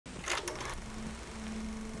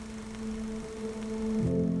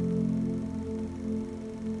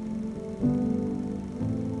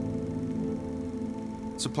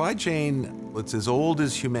Supply chain, it's as old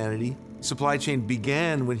as humanity. Supply chain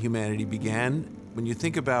began when humanity began. When you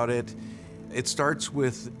think about it, it starts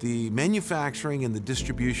with the manufacturing and the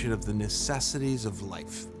distribution of the necessities of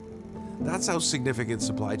life. That's how significant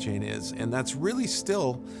supply chain is, and that's really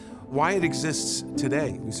still why it exists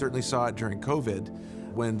today. We certainly saw it during COVID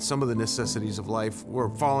when some of the necessities of life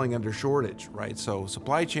were falling under shortage, right? So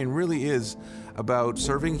supply chain really is about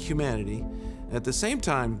serving humanity. And at the same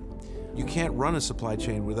time, you can't run a supply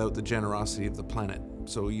chain without the generosity of the planet.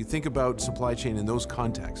 So you think about supply chain in those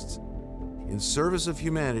contexts, in service of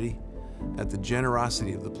humanity at the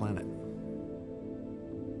generosity of the planet.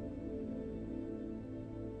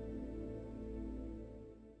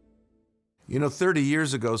 You know, 30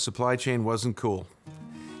 years ago, supply chain wasn't cool.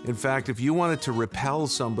 In fact, if you wanted to repel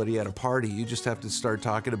somebody at a party, you just have to start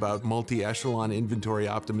talking about multi-echelon inventory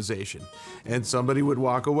optimization, and somebody would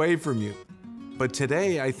walk away from you. But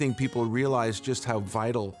today, I think people realize just how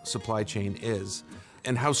vital supply chain is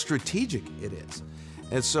and how strategic it is.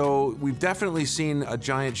 And so we've definitely seen a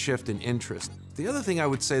giant shift in interest. The other thing I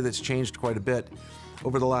would say that's changed quite a bit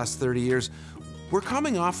over the last 30 years, we're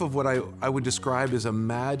coming off of what I would describe as a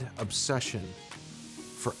mad obsession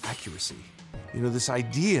for accuracy. You know, this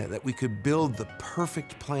idea that we could build the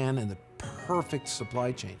perfect plan and the perfect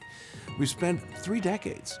supply chain. We've spent 3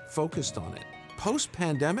 decades focused on it.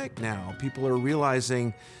 Post-pandemic now, people are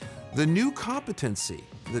realizing the new competency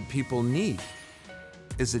that people need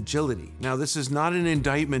is agility. Now, this is not an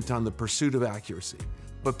indictment on the pursuit of accuracy,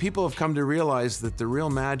 but people have come to realize that the real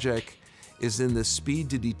magic is in the speed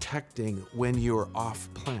to detecting when you're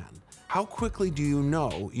off plan. How quickly do you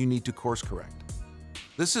know you need to course correct?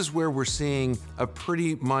 This is where we're seeing a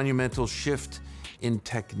pretty monumental shift in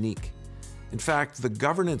technique. In fact, the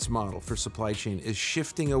governance model for supply chain is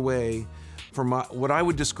shifting away from what I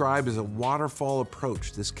would describe as a waterfall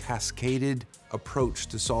approach, this cascaded approach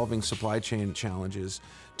to solving supply chain challenges,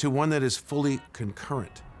 to one that is fully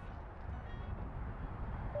concurrent.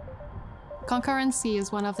 Concurrency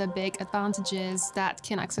is one of the big advantages that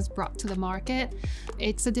Kinaxis brought to the market.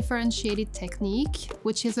 It's a differentiated technique,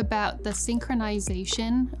 which is about the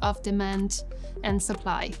synchronization of demand and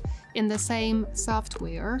supply. In the same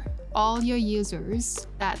software, all your users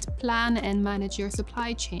that plan and manage your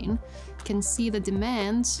supply chain can see the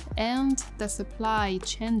demand and the supply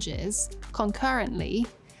changes concurrently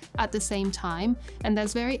at the same time. And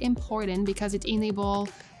that's very important because it enables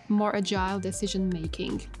more agile decision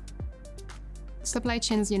making. Supply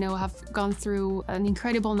chains, have gone through an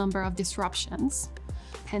incredible number of disruptions,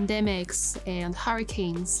 pandemics and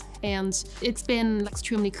hurricanes, and it's been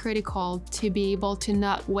extremely critical to be able to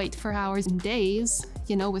not wait for hours and days,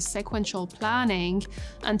 with sequential planning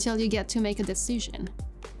until you get to make a decision.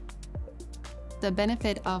 The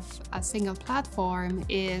benefit of a single platform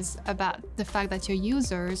is about the fact that your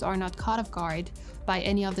users are not caught off guard by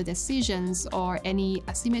any of the decisions or any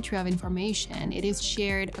asymmetry of information. It is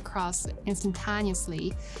shared across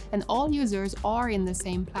instantaneously, and all users are in the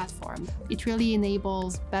same platform. It really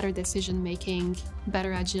enables better decision making,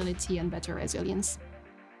 better agility, and better resilience.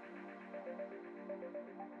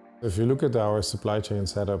 If you look at our supply chain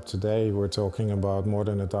setup today, we're talking about more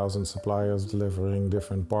than 1,000 suppliers delivering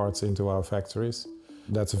different parts into our factories.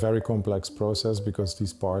 That's a very complex process because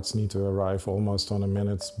these parts need to arrive almost on a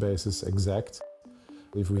minute's basis exact.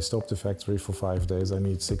 If we stop the factory for 5 days, I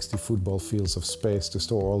need 60 football fields of space to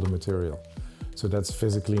store all the material. So that's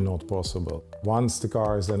physically not possible. Once the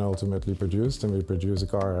car is then ultimately produced, and we produce a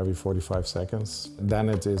car every 45 seconds, then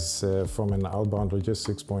it is from an outbound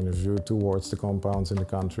logistics point of view towards the compounds in the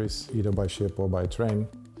countries, either by ship or by train.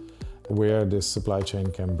 Where this supply chain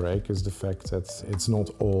can break is the fact that it's not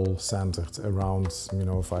all centered around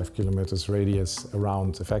 5 kilometers radius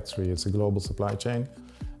around the factory. It's a global supply chain,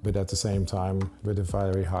 but at the same time with a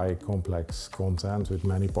very high complex content, with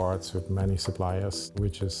many parts, with many suppliers,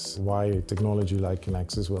 which is why technology like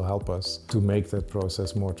Kinaxis will help us to make that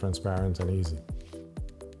process more transparent and easy.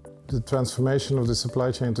 The transformation of the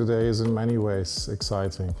supply chain today is in many ways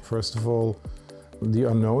exciting. First of all, the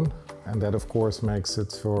unknown, and that of course makes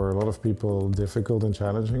it for a lot of people difficult and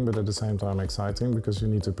challenging, but at the same time exciting because you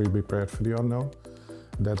need to be prepared for the unknown.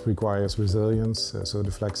 That requires resilience, so the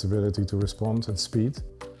flexibility to respond and speed.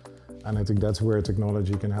 And I think that's where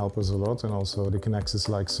technology can help us a lot, and also the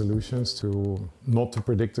Kinaxis-like solutions not to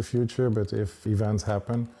predict the future, but if events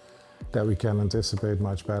happen, that we can anticipate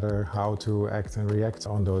much better how to act and react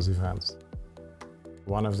on those events.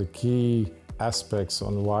 One of the key aspects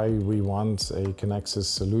on why we want a Kinaxis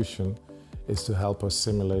solution is to help us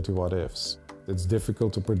simulate the what-ifs. It's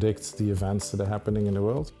difficult to predict the events that are happening in the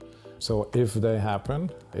world, So if they happen,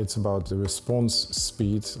 it's about the response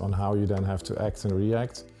speed on how you then have to act and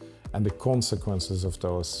react, and the consequences of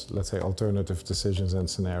those, let's say, alternative decisions and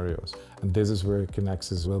scenarios. And this is where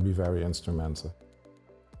Kinaxis will be very instrumental.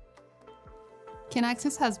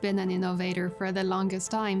 Kinaxis has been an innovator for the longest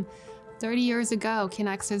time. 30 years ago,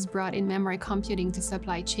 Kinaxis brought in-memory computing to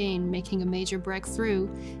supply chain, making a major breakthrough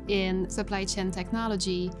in supply chain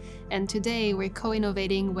technology. And today, we're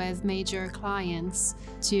co-innovating with major clients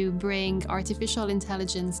to bring artificial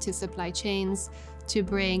intelligence to supply chains, to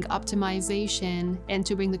bring optimization, and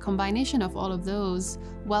to bring the combination of all of those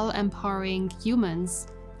while empowering humans,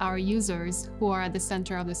 our users, who are at the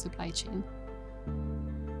center of the supply chain.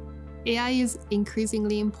 AI is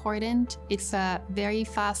increasingly important. It's a very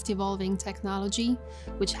fast evolving technology,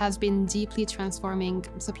 which has been deeply transforming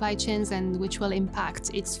supply chains and which will impact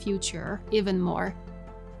its future even more.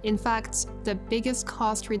 In fact, the biggest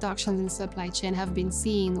cost reductions in supply chain have been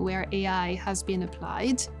seen where AI has been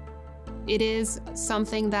applied. It is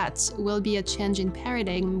something that will be a change in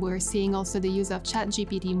paradigm. We're seeing also the use of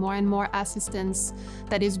ChatGPT, more and more assistance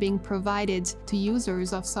that is being provided to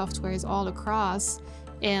users of softwares all across.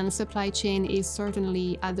 And supply chain is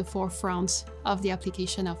certainly at the forefront of the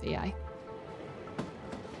application of AI.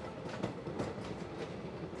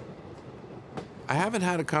 I haven't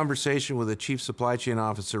had a conversation with a chief supply chain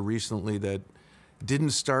officer recently that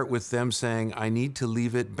didn't start with them saying, I need to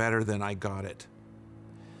leave it better than I got it.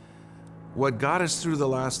 What got us through the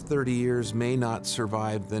last 30 years may not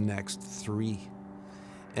survive the next 3.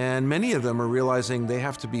 And many of them are realizing they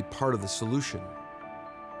have to be part of the solution.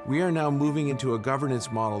 We are now moving into a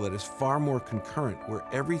governance model that is far more concurrent, where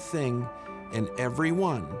everything and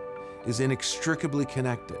everyone is inextricably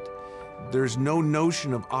connected. There's no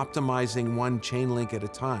notion of optimizing one chain link at a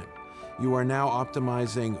time. You are now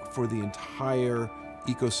optimizing for the entire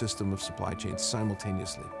ecosystem of supply chains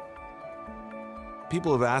simultaneously.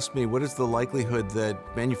 People have asked me, what is the likelihood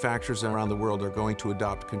that manufacturers around the world are going to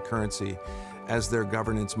adopt concurrency as their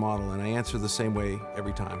governance model? And I answer the same way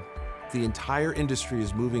every time. The entire industry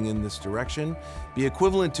is moving in this direction. Be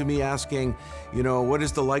equivalent to me asking, what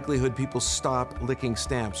is the likelihood people stop licking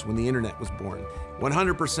stamps when the internet was born?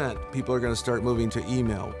 100% people are going to start moving to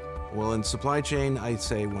email. Well, in supply chain, I'd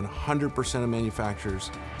say 100% of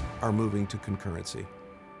manufacturers are moving to concurrency.